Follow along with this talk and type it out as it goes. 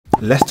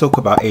Let's talk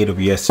about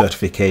AWS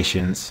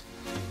certifications.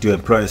 Do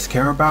employers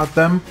care about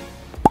them?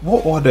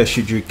 What order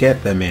should you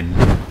get them in?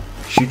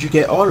 Should you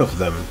get all of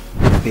them?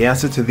 The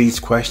answer to these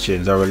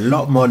questions are a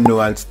lot more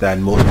nuanced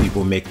than most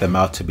people make them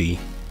out to be.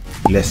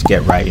 Let's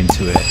get right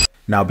into it.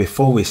 Now,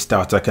 before we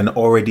start, I can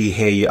already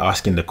hear you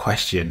asking the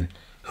question,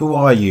 who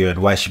are you and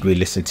why should we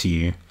listen to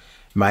you?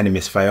 My name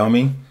is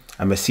Fayomi.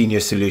 I'm a senior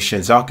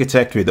solutions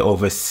architect with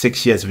over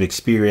 6 years of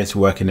experience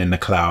working in the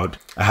cloud.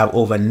 I have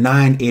over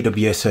 9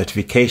 AWS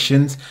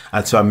certifications,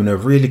 and so I'm in a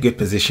really good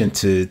position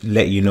to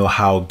let you know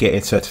how getting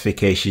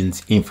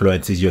certifications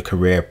influences your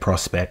career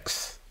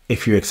prospects.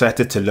 If you're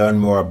excited to learn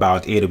more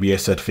about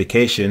AWS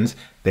certifications,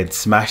 then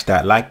smash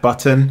that like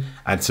button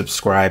and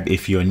subscribe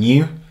if you're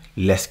new.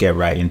 Let's get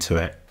right into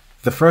it.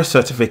 The first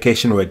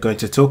certification we're going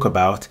to talk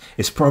about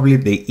is probably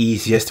the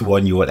easiest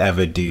one you will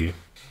ever do.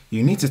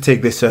 You need to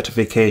take this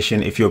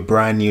certification if you're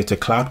brand new to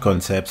cloud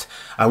concepts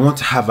and want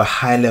to have a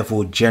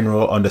high-level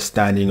general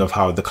understanding of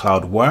how the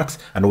cloud works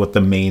and what the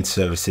main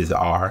services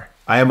are.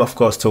 I am of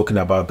course talking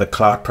about the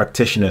Cloud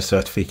Practitioner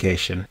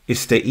certification.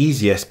 It's the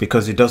easiest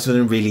because it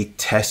doesn't really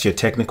test your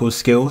technical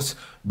skills,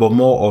 but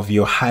more of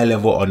your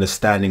high-level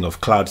understanding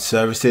of cloud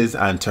services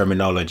and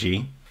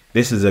terminology.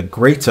 This is a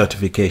great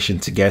certification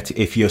to get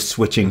if you're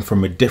switching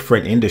from a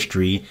different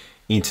industry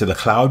into the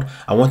cloud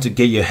and want to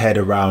get your head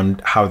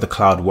around how the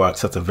cloud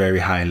works at a very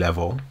high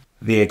level.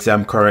 The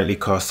exam currently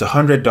costs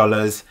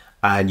 $100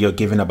 and you're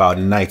given about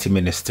 90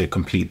 minutes to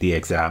complete the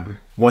exam.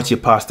 Once you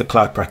pass the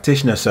Cloud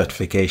Practitioner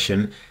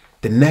certification,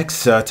 the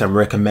next cert I'm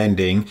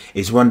recommending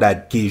is one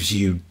that gives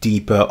you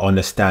deeper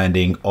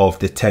understanding of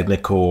the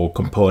technical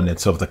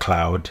components of the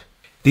cloud.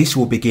 This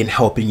will begin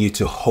helping you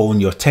to hone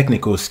your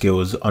technical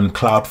skills on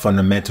cloud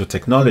fundamental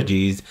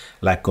technologies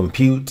like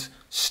compute,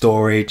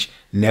 storage,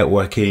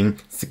 networking,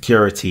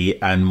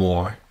 security, and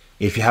more.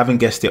 If you haven't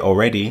guessed it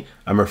already,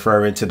 I'm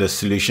referring to the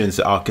Solutions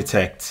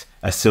Architect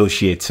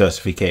Associate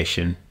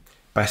certification.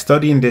 By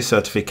studying this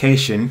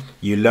certification,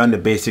 you learn the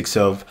basics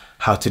of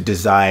how to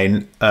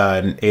design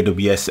an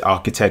AWS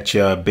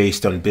architecture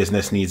based on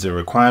business needs and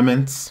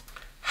requirements,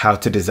 how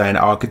to design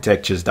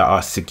architectures that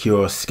are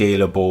secure,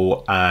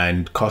 scalable,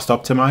 and cost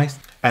optimized,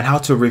 and how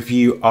to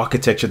review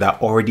architecture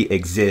that already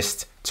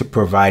exists to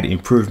provide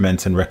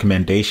improvements and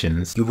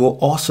recommendations. You will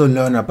also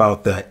learn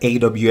about the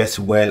AWS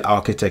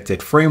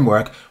Well-Architected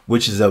Framework,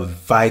 which is a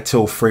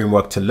vital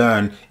framework to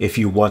learn if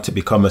you want to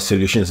become a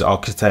solutions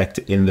architect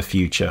in the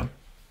future.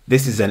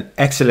 This is an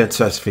excellent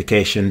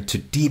certification to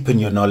deepen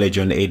your knowledge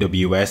on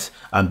AWS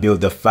and build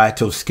the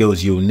vital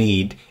skills you'll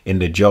need in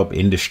the job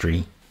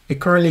industry. It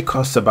currently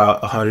costs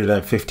about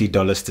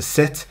 $150 to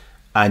sit,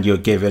 and you're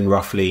given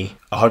roughly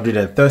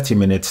 130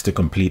 minutes to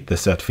complete the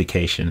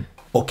certification.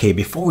 Okay,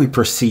 before we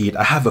proceed,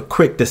 I have a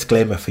quick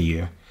disclaimer for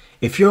you.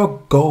 If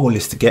your goal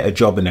is to get a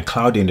job in the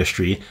cloud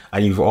industry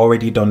and you've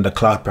already done the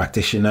Cloud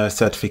Practitioner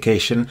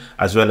certification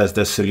as well as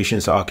the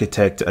Solutions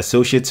Architect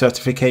Associate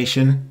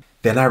certification,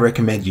 then I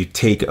recommend you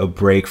take a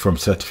break from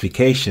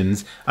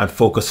certifications and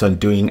focus on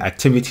doing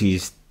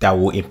activities that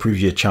will improve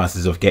your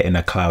chances of getting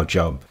a cloud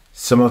job.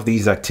 Some of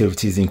these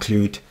activities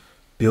include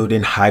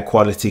building high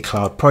quality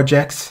cloud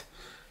projects,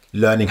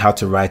 learning how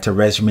to write a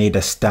resume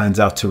that stands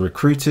out to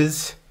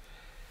recruiters,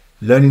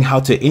 learning how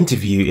to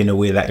interview in a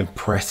way that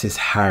impresses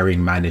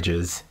hiring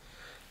managers.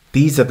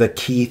 These are the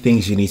key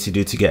things you need to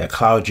do to get a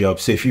cloud job.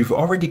 So if you've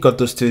already got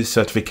those 2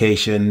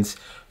 certifications,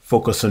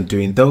 focus on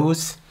doing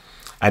those.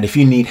 And if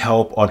you need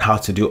help on how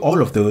to do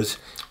all of those,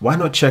 why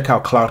not check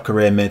out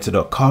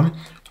cloudcareermentor.com,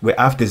 where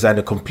I've designed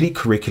a complete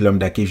curriculum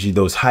that gives you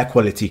those high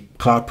quality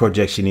cloud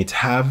projects you need to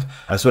have,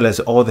 as well as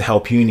all the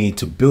help you need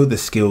to build the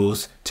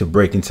skills to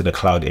break into the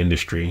cloud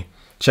industry.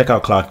 Check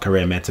out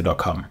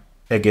cloudcareermentor.com.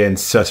 Again,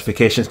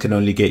 certifications can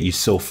only get you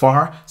so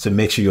far, so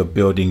make sure you're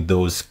building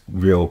those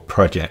real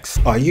projects.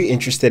 Are you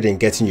interested in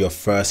getting your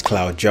first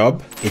cloud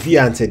job? If you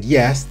answered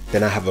yes,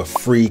 then I have a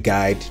free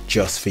guide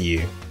just for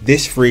you.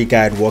 This free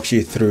guide walks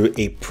you through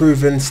a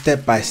proven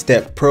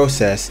step-by-step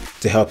process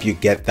to help you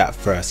get that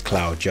first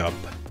cloud job.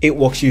 It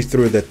walks you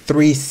through the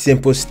 3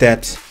 simple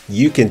steps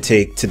you can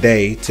take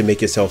today to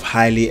make yourself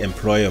highly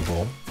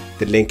employable.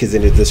 The link is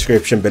in the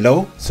description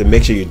below, so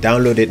make sure you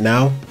download it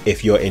now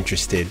if you're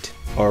interested.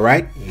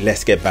 Alright,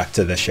 let's get back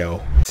to the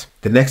show.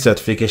 The next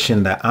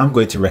certification that I'm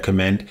going to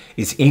recommend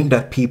is aimed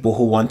at people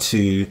who want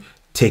to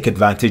take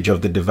advantage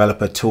of the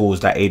developer tools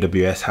that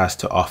AWS has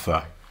to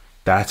offer.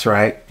 That's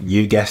right,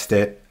 you guessed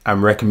it.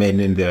 I'm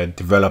recommending the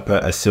Developer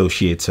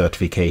Associate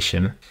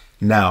certification.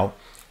 Now,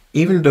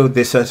 even though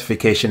this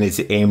certification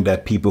is aimed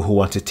at people who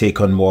want to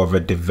take on more of a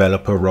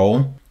developer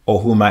role or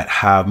who might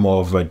have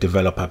more of a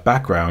developer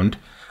background,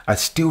 I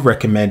still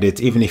recommend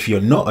it even if you're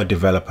not a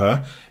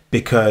developer,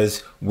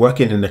 because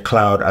working in the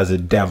cloud as a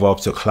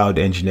DevOps or cloud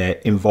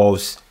engineer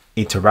involves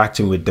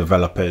interacting with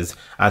developers.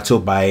 And so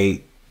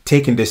by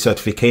taking this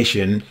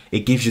certification,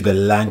 it gives you the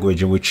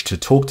language in which to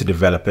talk to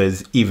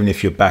developers, even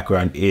if your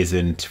background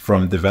isn't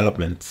from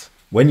development.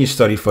 When you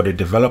study for the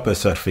developer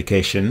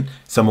certification,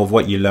 some of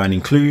what you learn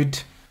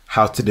include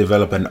how to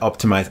develop and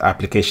optimize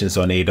applications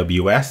on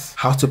AWS,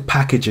 how to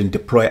package and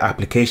deploy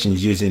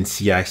applications using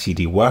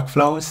CI/CD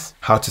workflows,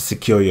 how to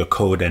secure your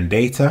code and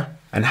data,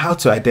 and how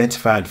to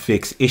identify and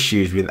fix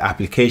issues with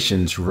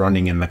applications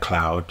running in the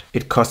cloud.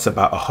 It costs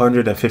about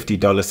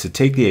 $150 to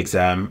take the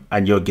exam,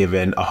 and you're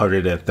given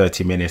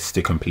 130 minutes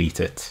to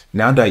complete it.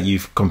 Now that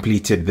you've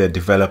completed the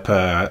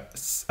Developer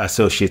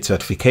Associate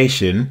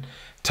certification,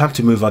 time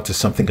to move on to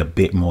something a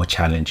bit more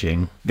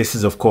challenging. This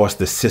is of course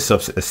the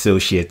SysOps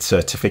Associate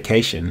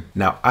certification.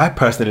 Now, I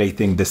personally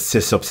think the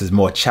SysOps is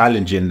more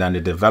challenging than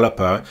the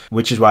developer,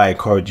 which is why I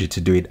encourage you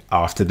to do it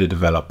after the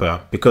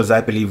developer, because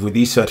I believe with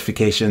these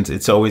certifications,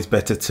 it's always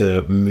better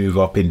to move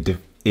up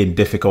in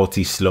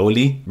difficulty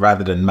slowly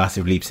rather than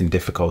massive leaps in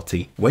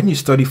difficulty. When you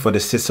study for the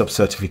SysOps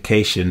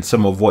certification,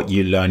 some of what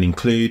you learn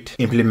include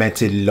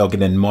implementing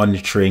logging and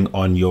monitoring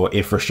on your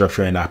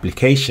infrastructure and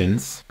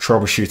applications,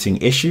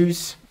 troubleshooting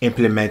issues,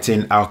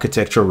 implementing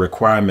architectural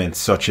requirements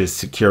such as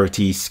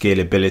security,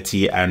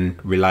 scalability, and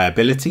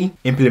reliability,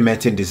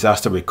 implementing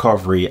disaster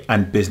recovery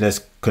and business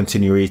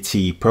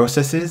continuity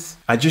processes,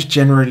 and just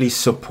generally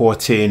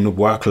supporting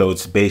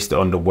workloads based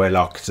on the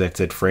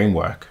well-architected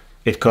framework.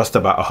 It costs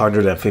about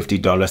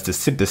 $150 to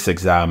sit this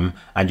exam,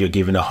 and you're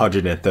given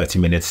 130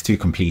 minutes to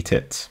complete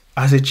it.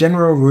 As a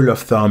general rule of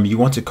thumb, you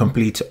want to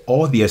complete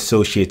all the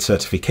associate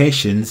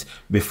certifications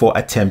before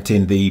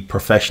attempting the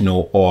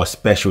professional or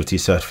specialty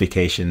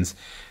certifications.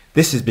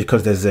 This is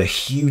because there's a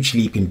huge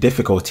leap in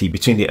difficulty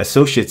between the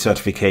associate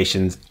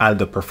certifications and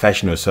the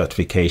professional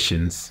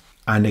certifications.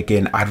 And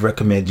again, I'd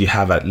recommend you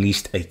have at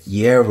least a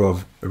year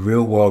of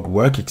real-world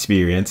work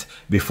experience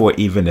before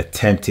even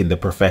attempting the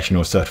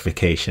professional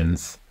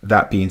certifications.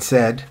 That being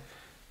said,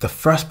 the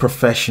first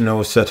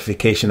professional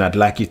certification I'd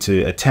like you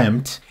to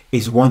attempt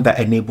is one that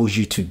enables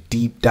you to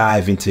deep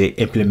dive into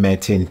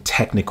implementing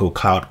technical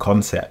cloud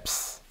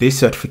concepts. This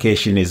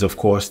certification is, of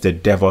course, the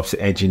DevOps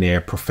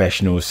Engineer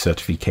Professional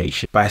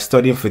Certification. By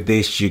studying for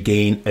this, you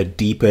gain a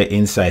deeper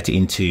insight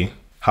into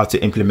how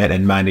to implement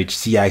and manage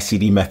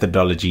CI/CD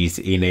methodologies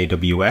in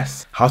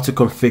AWS, how to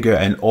configure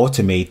and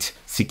automate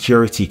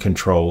security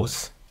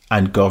controls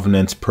and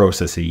governance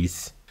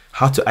processes,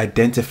 how to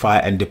identify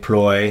and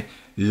deploy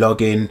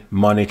logging,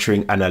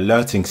 monitoring, and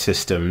alerting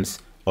systems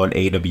on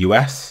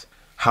AWS,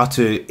 how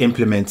to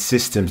implement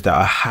systems that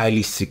are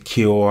highly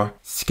secure,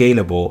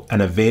 scalable,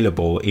 and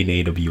available in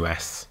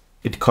AWS.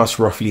 It costs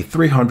roughly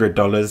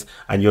 $300,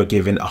 and you're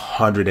given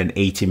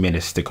 180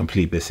 minutes to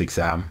complete this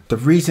exam. The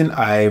reason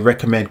I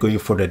recommend going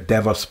for the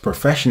DevOps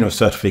Professional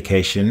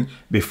certification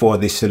before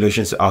the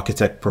Solutions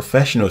Architect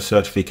Professional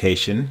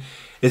certification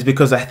is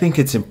because I think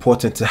it's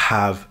important to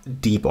have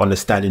deep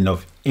understanding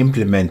of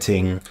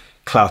implementing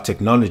cloud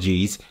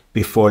technologies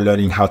before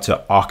learning how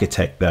to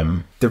architect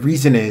them. The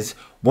reason is,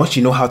 once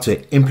you know how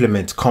to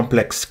implement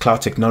complex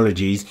cloud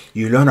technologies,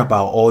 you learn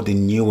about all the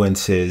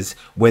nuances,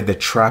 where the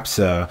traps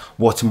are,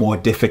 what's more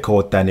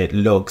difficult than it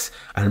looks.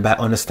 And by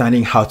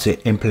understanding how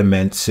to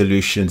implement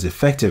solutions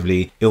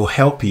effectively, it will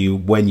help you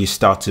when you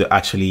start to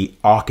actually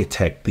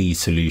architect these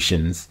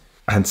solutions.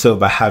 And so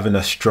by having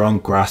a strong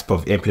grasp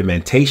of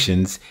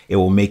implementations, it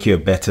will make you a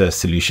better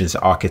solutions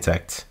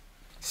architect.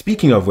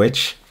 Speaking of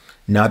which,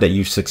 now that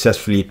you've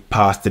successfully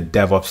passed the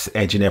DevOps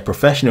Engineer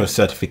Professional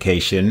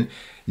certification,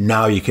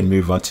 now you can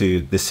move on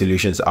to the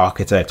Solutions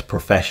Architect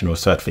Professional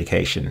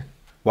certification.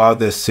 While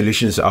the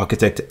Solutions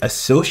Architect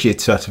Associate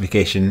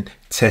certification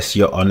tests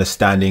your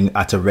understanding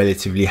at a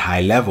relatively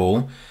high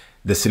level,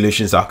 the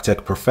Solutions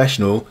Architect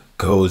Professional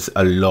goes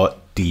a lot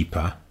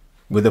deeper.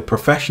 With a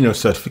professional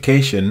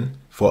certification,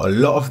 for a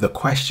lot of the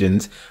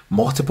questions,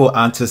 multiple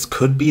answers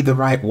could be the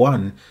right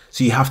one.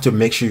 So you have to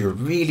make sure you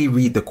really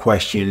read the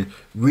question,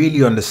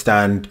 really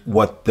understand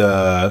what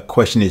the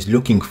question is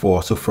looking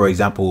for. So for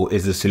example,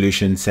 is the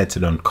solution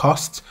centered on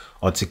cost,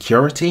 on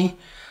security?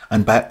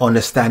 And by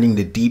understanding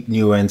the deep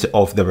nuance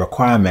of the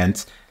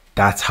requirements,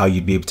 that's how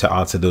you'd be able to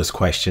answer those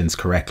questions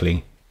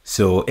correctly.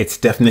 So it's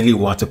definitely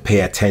one to pay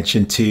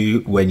attention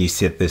to when you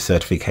sit this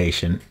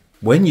certification.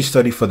 When you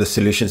study for the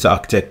Solutions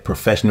Architect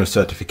Professional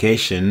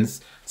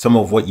certifications, some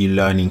of what you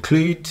learn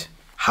include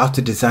how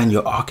to design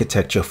your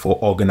architecture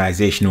for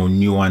organizational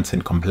nuance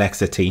and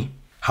complexity,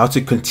 how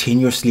to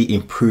continuously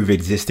improve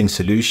existing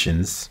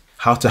solutions,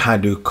 how to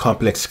handle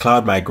complex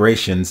cloud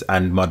migrations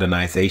and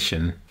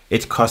modernization.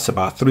 It costs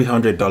about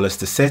 $300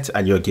 to sit,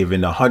 and you're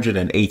given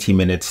 180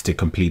 minutes to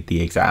complete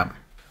the exam.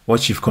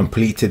 Once you've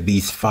completed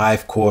these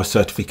 5 core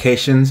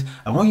certifications,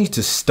 I want you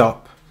to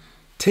stop,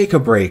 take a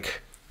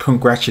break,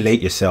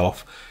 congratulate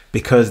yourself,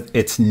 because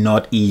it's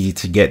not easy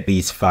to get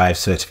these 5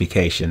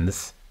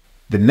 certifications.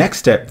 The next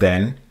step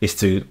then is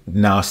to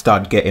now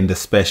start getting the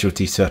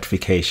specialty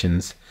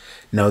certifications.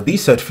 Now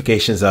these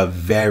certifications are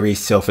very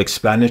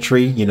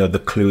self-explanatory. You know, the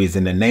clue is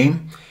in the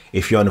name.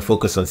 If you want to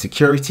focus on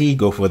security,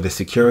 go for the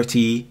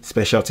security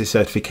specialty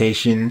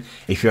certification.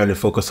 If you want to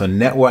focus on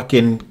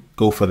networking,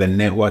 go for the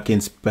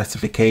networking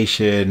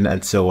specification,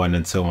 and so on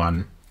and so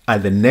on.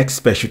 And the next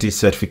specialty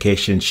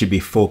certification should be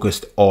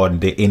focused on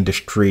the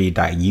industry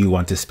that you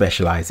want to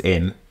specialize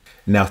in.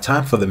 Now,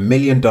 time for the $1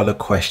 million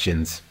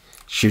questions.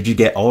 Should you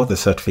get all the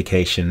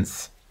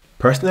certifications?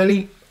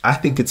 Personally, I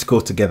think it's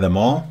cool to get them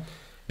all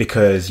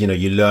because, you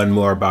learn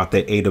more about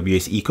the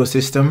AWS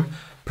ecosystem.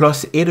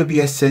 Plus,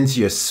 AWS sends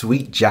you a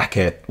sweet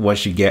jacket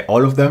once you get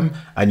all of them,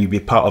 and you'll be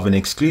part of an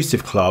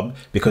exclusive club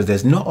because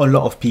there's not a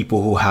lot of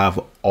people who have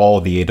all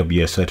the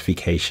AWS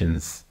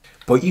certifications.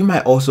 But you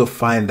might also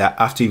find that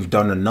after you've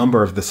done a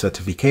number of the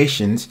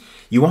certifications,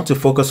 you want to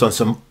focus on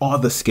some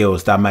other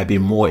skills that might be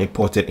more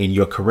important in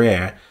your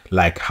career,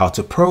 like how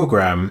to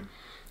program,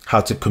 how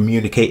to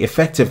communicate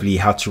effectively,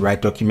 how to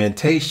write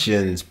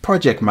documentations,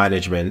 project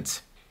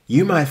management.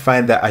 You might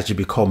find that as you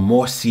become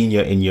more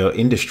senior in your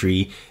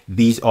industry,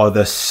 these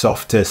other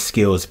softer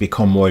skills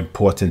become more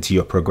important to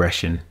your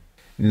progression.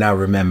 Now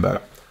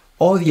remember,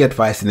 all the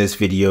advice in this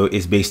video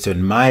is based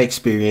on my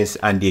experience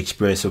and the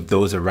experience of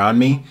those around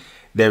me.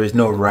 There is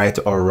no right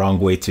or wrong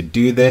way to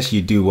do this.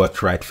 You do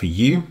what's right for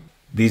you.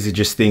 These are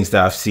just things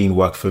that I've seen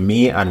work for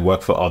me and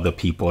work for other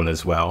people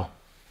as well.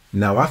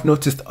 Now, I've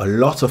noticed a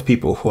lot of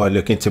people who are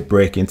looking to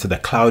break into the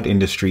cloud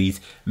industries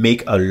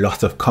make a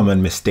lot of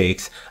common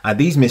mistakes, and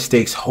these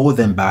mistakes hold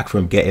them back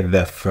from getting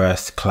their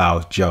first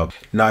cloud job.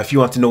 Now, if you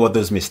want to know what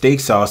those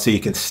mistakes are so you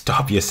can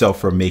stop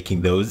yourself from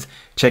making those,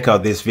 check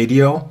out this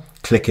video,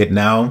 click it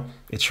now.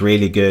 It's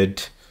really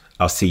good.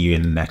 I'll see you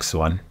in the next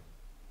one.